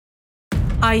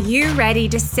Are you ready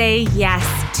to say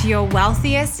yes to your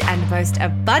wealthiest and most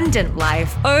abundant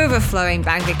life, overflowing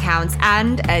bank accounts,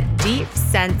 and a deep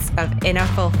sense of inner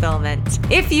fulfillment?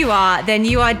 If you are, then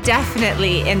you are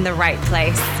definitely in the right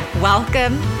place.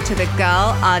 Welcome to the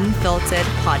Girl Unfiltered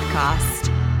podcast.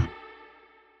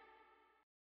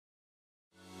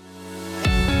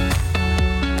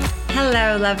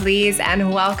 Hello, lovelies,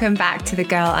 and welcome back to the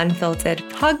Girl Unfiltered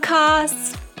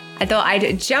podcast. I thought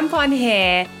I'd jump on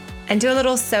here and do a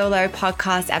little solo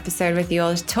podcast episode with you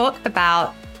all to talk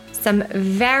about some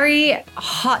very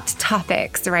hot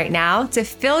topics right now, to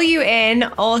fill you in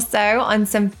also on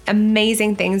some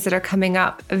amazing things that are coming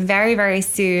up very, very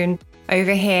soon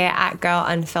over here at Girl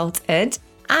Unfiltered,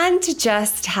 and to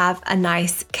just have a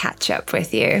nice catch up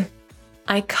with you.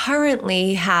 I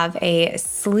currently have a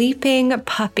sleeping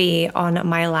puppy on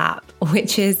my lap,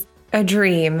 which is a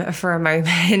dream for a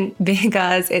moment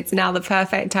because it's now the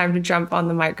perfect time to jump on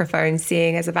the microphone,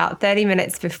 seeing as about 30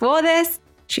 minutes before this,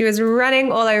 she was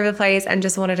running all over the place and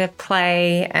just wanted to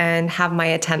play and have my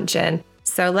attention.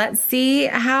 So let's see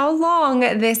how long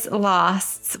this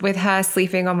lasts with her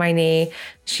sleeping on my knee.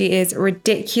 She is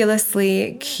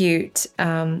ridiculously cute.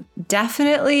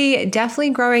 Definitely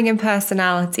growing in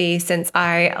personality since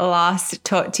I last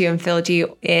talked to you and filled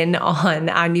you in on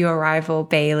our new arrival,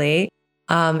 Bailey.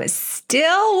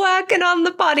 Still working on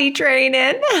the potty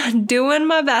training, doing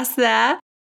my best there.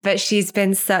 But she's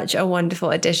been such a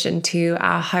wonderful addition to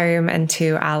our home and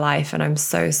to our life. And I'm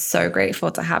so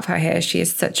grateful to have her here. She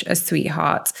is such a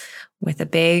sweetheart with a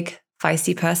big,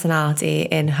 feisty personality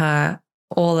in her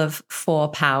all of 4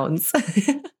 pounds.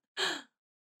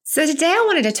 So today I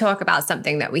wanted to talk about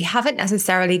something that we haven't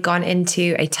necessarily gone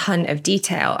into a ton of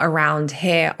detail around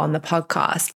here on the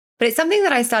podcast. But it's something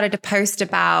that I started to post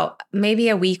about maybe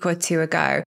a week or two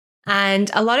ago. And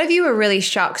a lot of you were really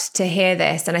shocked to hear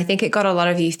this. And I think it got a lot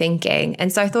of you thinking.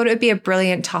 And so I thought it would be a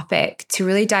brilliant topic to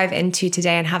really dive into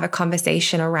today and have a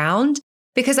conversation around,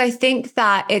 because I think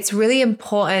that it's really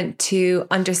important to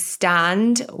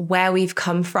understand where we've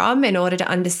come from in order to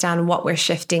understand what we're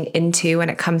shifting into when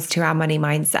it comes to our money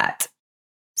mindset.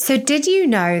 So did you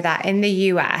know that in the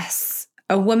US,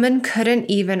 a woman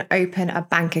couldn't even open a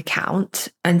bank account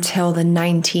until the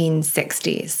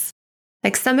 1960s.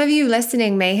 Like, some of you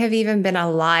listening may have even been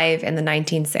alive in the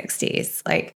 1960s.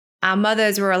 Like, our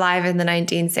mothers were alive in the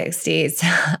 1960s.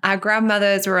 Our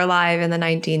grandmothers were alive in the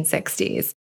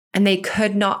 1960s, and they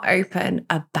could not open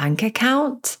a bank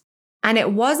account. And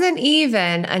it wasn't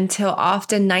even until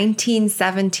after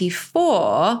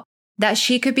 1974 that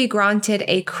she could be granted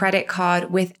a credit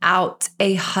card without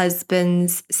a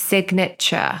husband's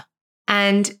signature.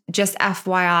 And just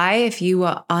FYI, if you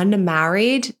were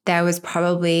unmarried, there was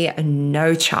probably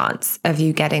no chance of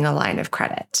you getting a line of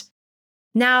credit.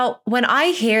 Now, when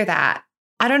I hear that,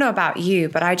 I don't know about you,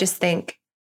 but I just think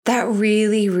that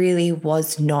really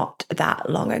was not that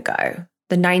long ago.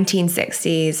 The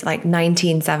 1960s, like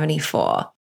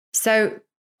 1974. So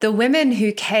the women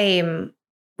who came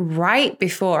right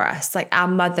before us, like our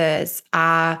mothers,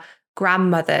 our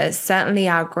grandmothers, certainly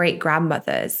our great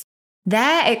grandmothers,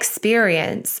 their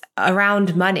experience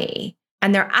around money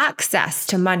and their access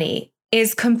to money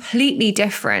is completely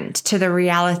different to the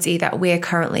reality that we're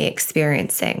currently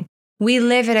experiencing. We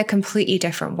live in a completely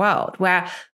different world where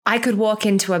I could walk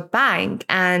into a bank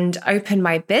and open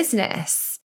my business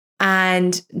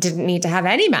and didn't need to have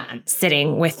any man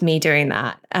sitting with me doing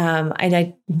that. And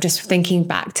I'm just thinking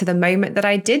back to the moment that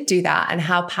I did do that and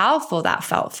how powerful that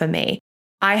felt for me.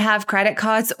 I have credit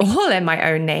cards all in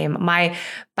my own name. My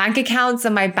bank accounts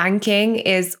and my banking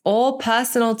is all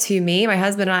personal to me. My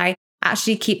husband and I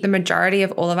actually keep the majority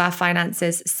of all of our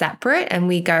finances separate, and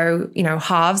we go,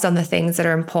 halves on the things that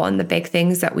are important, the big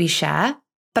things that we share.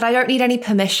 But I don't need any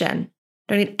permission.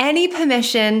 I don't need any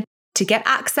permission to get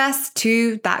access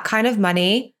to that kind of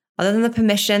money other than the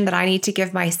permission that I need to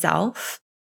give myself.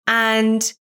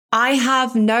 And I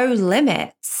have no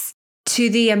limits to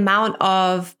the amount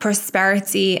of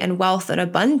prosperity and wealth and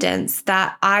abundance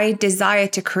that I desire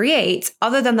to create,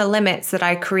 other than the limits that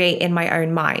I create in my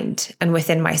own mind and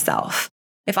within myself.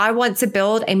 If I want to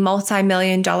build a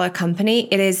multi-million-dollar company,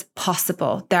 it is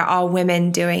possible. There are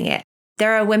women doing it.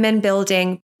 There are women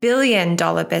building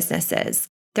billion-dollar businesses.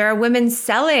 There are women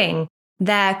selling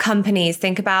their companies.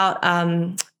 Think about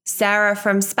Sarah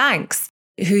from Spanx,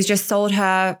 who's just sold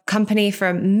her company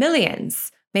for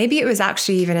millions. Maybe it was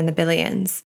actually even in the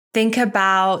billions. Think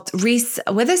about Reese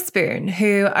Witherspoon,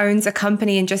 who owns a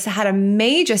company and just had a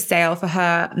major sale for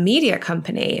her media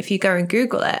company. If you go and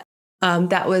Google it,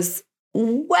 that was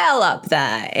well up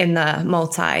there in the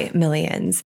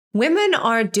multi-millions. Women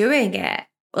are doing it.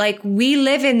 Like, we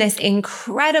live in this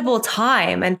incredible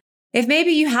time. And if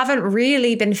maybe you haven't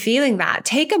really been feeling that,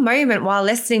 take a moment while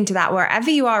listening to that, wherever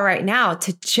you are right now,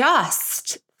 to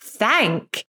just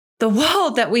thank the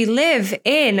world that we live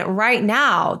in right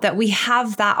now, that we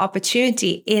have that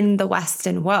opportunity in the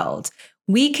Western world.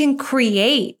 We can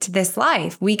create this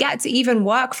life. We get to even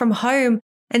work from home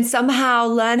and somehow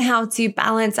learn how to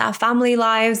balance our family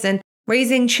lives and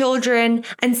raising children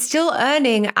and still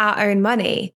earning our own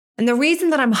money. And the reason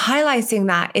that I'm highlighting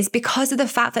that is because of the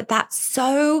fact that that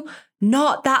so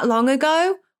not that long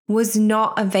ago was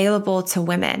not available to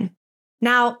women.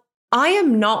 Now, I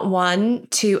am not one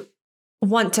to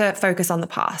want to focus on the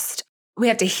past. We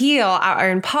have to heal our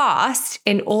own past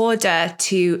in order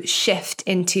to shift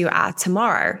into our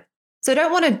tomorrow. So I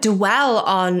don't want to dwell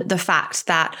on the fact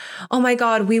that, oh my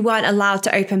God, we weren't allowed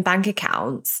to open bank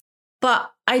accounts.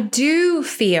 But I do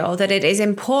feel that it is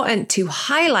important to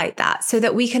highlight that so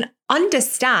that we can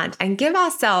understand and give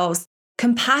ourselves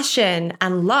compassion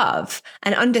and love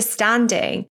and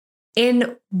understanding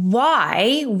in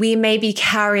why we may be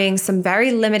carrying some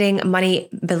very limiting money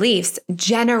beliefs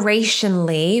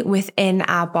generationally within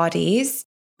our bodies.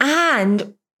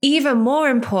 And even more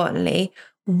importantly,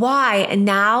 why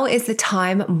now is the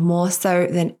time more so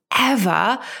than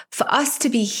ever for us to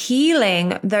be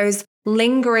healing those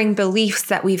lingering beliefs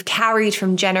that we've carried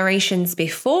from generations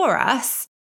before us,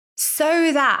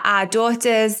 so that our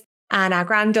daughters and our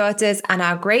granddaughters and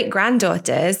our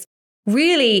great-granddaughters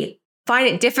really find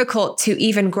it difficult to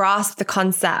even grasp the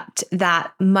concept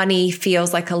that money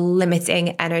feels like a limiting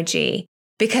energy,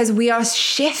 because we are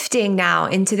shifting now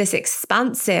into this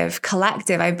expansive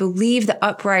collective. I believe the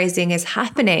uprising is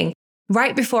happening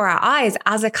right before our eyes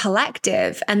as a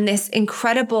collective, and this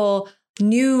incredible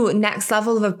new next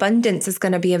level of abundance is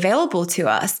going to be available to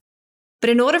us. But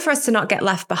in order for us to not get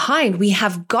left behind, we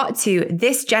have got to,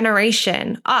 this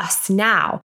generation, us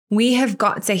now, we have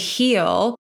got to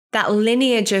heal that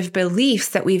lineage of beliefs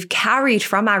that we've carried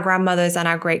from our grandmothers and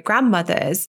our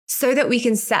great-grandmothers so that we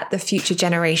can set the future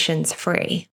generations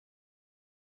free.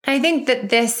 I think that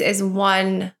this is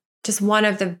just one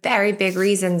of the very big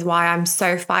reasons why I'm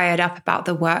so fired up about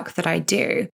the work that I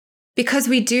do. Because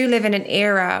we do live in an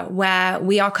era where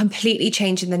we are completely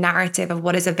changing the narrative of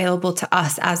what is available to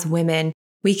us as women.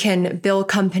 We can build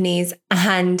companies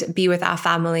and be with our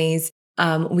families.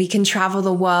 We can travel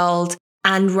the world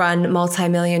and run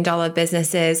multi-million-dollar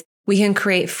businesses. We can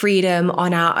create freedom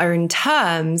on our own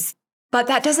terms. But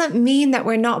that doesn't mean that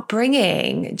we're not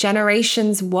bringing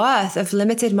generations worth of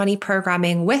limited money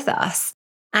programming with us.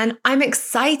 And I'm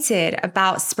excited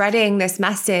about spreading this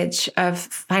message of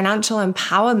financial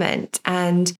empowerment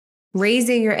and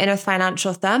raising your inner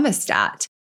financial thermostat,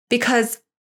 because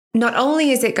not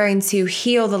only is it going to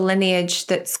heal the lineage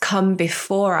that's come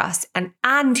before us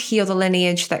and heal the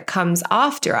lineage that comes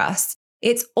after us,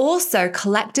 it's also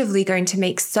collectively going to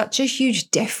make such a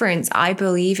huge difference, I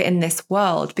believe, in this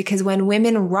world, because when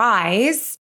women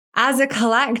rise as a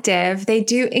collective, they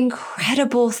do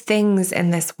incredible things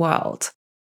in this world.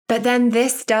 But then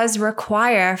this does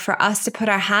require for us to put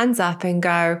our hands up and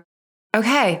go,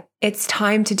 okay, it's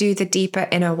time to do the deeper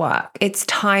inner work. It's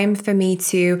time for me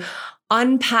to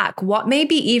unpack what may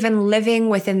be even living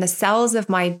within the cells of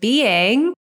my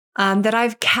being that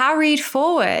I've carried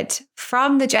forward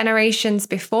from the generations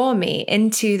before me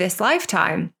into this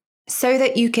lifetime, so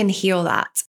that you can heal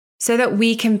that, so that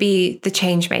we can be the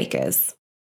change makers.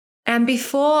 And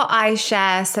before I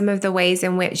share some of the ways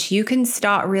in which you can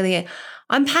start really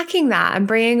unpacking that and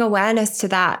bringing awareness to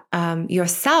that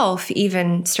yourself,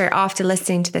 even straight after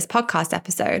listening to this podcast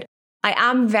episode, I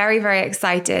am very, very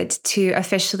excited to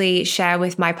officially share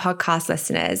with my podcast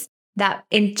listeners that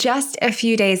in just a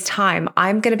few days' time,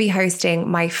 I'm going to be hosting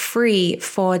my free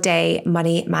 4-day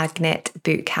Money Magnet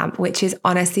Bootcamp, which is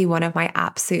honestly one of my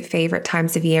absolute favorite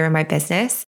times of year in my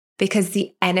business, because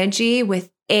the energy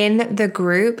within the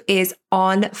group is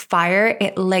on fire.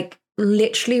 It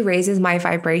literally raises my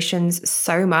vibrations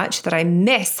so much that I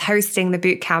miss hosting the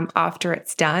bootcamp after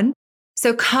it's done.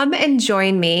 So come and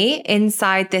join me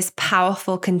inside this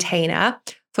powerful container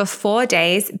for 4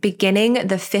 days, beginning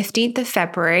the 15th of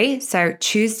February. So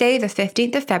Tuesday, the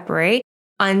 15th of February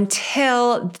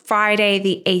until Friday,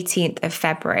 the 18th of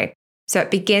February. So it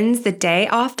begins the day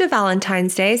after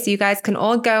Valentine's Day. So you guys can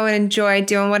all go and enjoy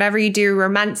doing whatever you do,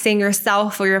 romancing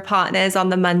yourself or your partners on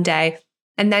the Monday.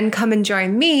 And then come and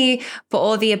join me for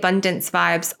all the abundance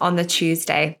vibes on the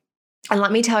Tuesday. And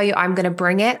let me tell you, I'm going to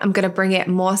bring it. I'm going to bring it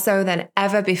more so than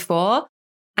ever before.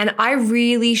 And I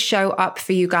really show up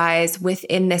for you guys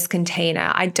within this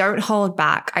container. I don't hold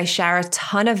back. I share a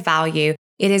ton of value.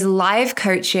 It is live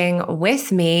coaching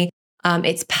with me.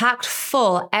 It's packed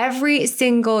full every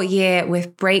single year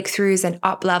with breakthroughs and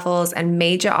up levels and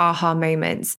major aha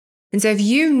moments. And so if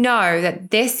you know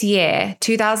that this year,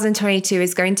 2022,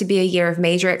 is going to be a year of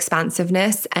major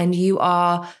expansiveness, and you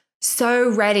are so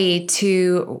ready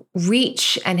to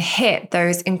reach and hit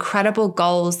those incredible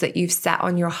goals that you've set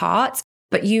on your heart,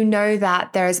 but you know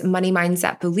that there's money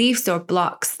mindset beliefs or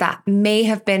blocks that may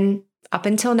have been up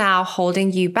until now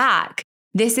holding you back,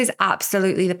 this is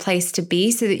absolutely the place to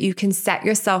be so that you can set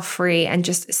yourself free and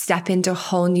just step into a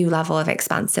whole new level of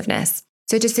expansiveness.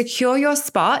 So to secure your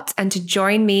spot and to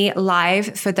join me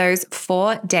live for those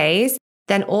 4 days,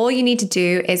 then all you need to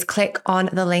do is click on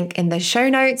the link in the show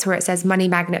notes where it says Money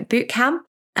Magnet Bootcamp,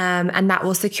 and that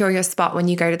will secure your spot when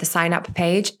you go to the sign up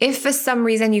page. If for some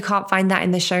reason you can't find that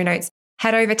in the show notes,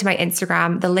 head over to my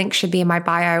Instagram. The link should be in my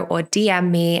bio, or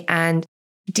DM me, and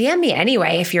DM me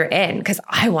anyway if you're in, because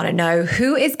I want to know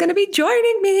who is going to be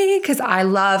joining me, because I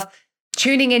love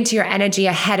tuning into your energy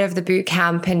ahead of the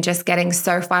bootcamp and just getting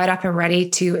so fired up and ready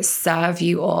to serve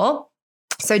you all.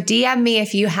 So DM me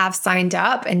if you have signed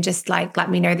up and just let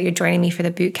me know that you're joining me for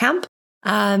the bootcamp.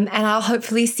 And I'll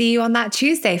hopefully see you on that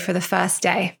Tuesday for the first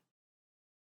day.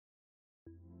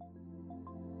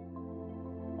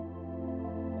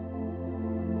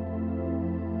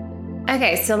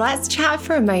 Okay, so let's chat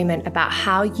for a moment about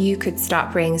how you could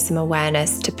start bringing some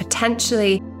awareness to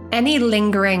potentially any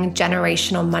lingering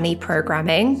generational money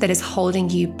programming that is holding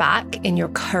you back in your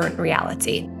current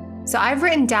reality. So I've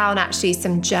written down actually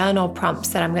some journal prompts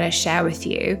that I'm going to share with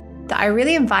you that I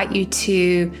really invite you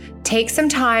to take some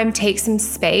time, take some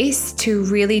space to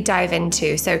really dive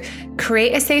into. So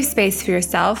create a safe space for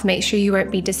yourself. Make sure you won't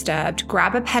be disturbed.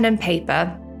 Grab a pen and paper.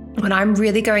 When I'm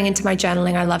really going into my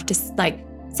journaling, I love to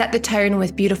set the tone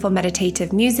with beautiful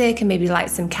meditative music and maybe light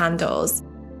some candles.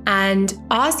 And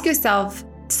ask yourself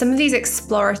some of these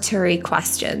exploratory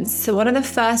questions. So one of the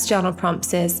first journal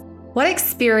prompts is, what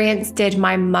experience did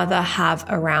my mother have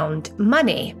around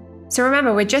money? So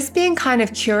remember, we're just being kind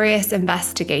of curious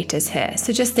investigators here.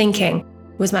 So just thinking,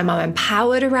 was my mom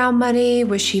empowered around money?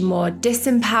 Was she more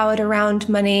disempowered around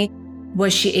money?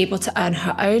 Was she able to earn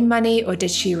her own money, or did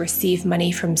she receive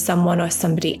money from someone or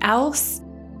somebody else?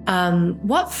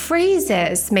 What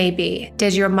phrases maybe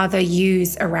did your mother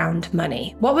use around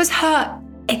money? What was her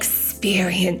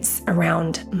experience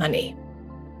around money?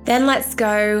 Then let's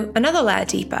go another layer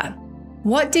deeper.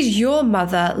 What did your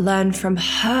mother learn from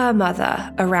her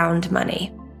mother around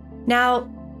money? Now,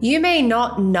 you may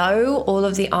not know all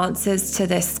of the answers to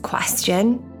this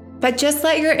question, but just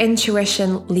let your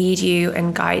intuition lead you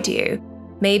and guide you.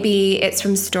 Maybe it's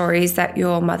from stories that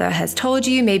your mother has told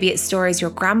you. Maybe it's stories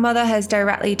your grandmother has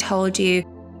directly told you.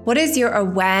 What is your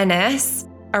awareness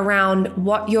around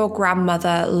what your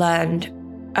grandmother learned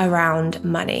around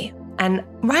money? And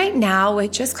right now, we're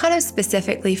just kind of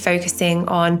specifically focusing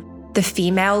on the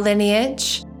female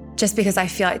lineage, just because I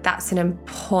feel like that's an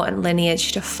important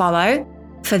lineage to follow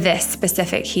for this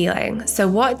specific healing. So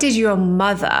what did your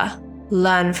mother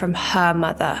learn from her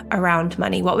mother around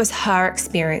money? What was her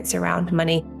experience around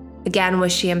money? Again,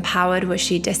 was she empowered? Was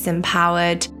she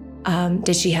disempowered?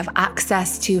 Did she have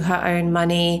access to her own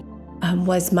money?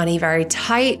 Was money very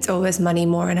tight, or was money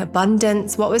more in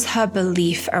abundance? What was her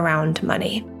belief around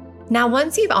money? Now,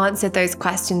 once you've answered those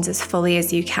questions as fully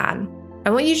as you can, I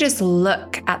want you to just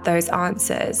look at those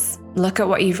answers, look at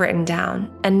what you've written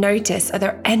down, and notice, are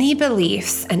there any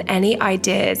beliefs and any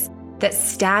ideas that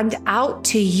stand out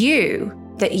to you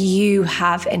that you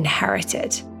have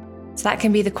inherited? So that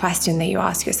can be the question that you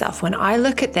ask yourself. When I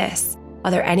look at this, are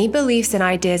there any beliefs and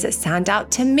ideas that stand out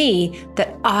to me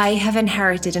that I have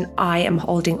inherited and I am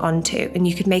holding on to? And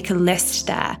you could make a list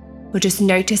there, or just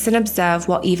notice and observe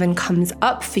what even comes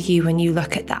up for you when you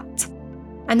look at that.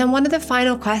 And then one of the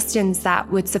final questions that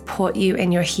would support you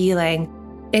in your healing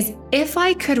is, if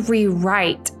I could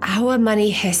rewrite our money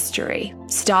history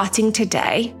starting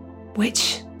today,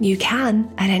 which you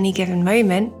can at any given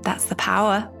moment, that's the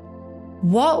power,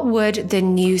 what would the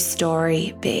new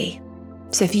story be?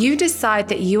 So if you decide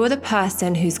that you are the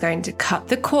person who's going to cut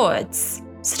the cords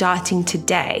starting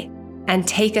today and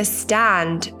take a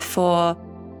stand for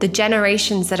the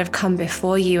generations that have come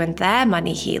before you and their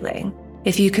money healing,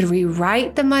 if you could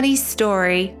rewrite the money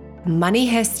story, money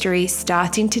history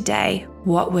starting today,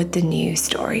 what would the new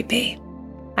story be?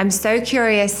 I'm so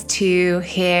curious to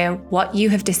hear what you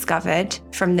have discovered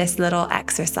from this little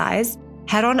exercise.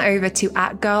 Head on over to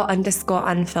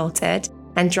 @girl_unfiltered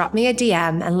and drop me a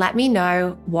DM and let me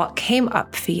know what came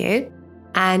up for you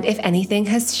and if anything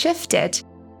has shifted.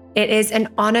 It is an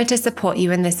honor to support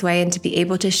you in this way and to be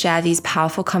able to share these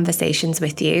powerful conversations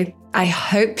with you. I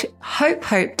hope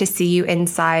to see you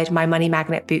inside my Money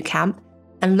Magnet Bootcamp,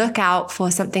 and look out for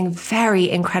something very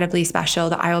incredibly special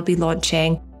that I will be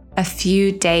launching a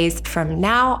few days from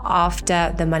now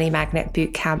after the Money Magnet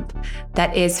Bootcamp.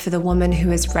 That is for the woman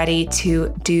who is ready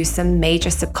to do some major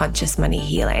subconscious money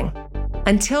healing.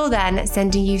 Until then,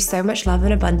 sending you so much love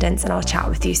and abundance, and I'll chat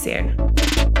with you soon.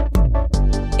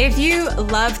 If you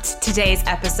loved today's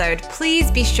episode,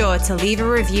 please be sure to leave a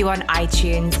review on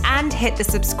iTunes and hit the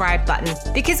subscribe button,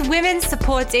 because women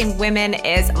supporting women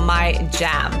is my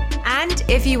jam. And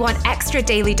if you want extra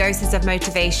daily doses of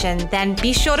motivation, then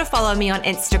be sure to follow me on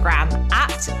Instagram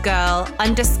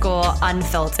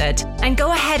 @girl_unfiltered. And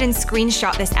go ahead and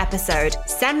screenshot this episode,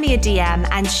 send me a DM,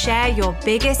 and share your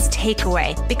biggest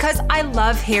takeaway, because I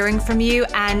love hearing from you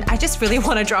and I just really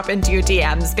want to drop into your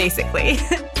DMs, basically.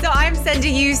 So I'm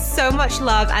sending you so much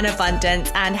love and abundance,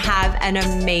 and have an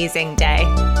amazing day.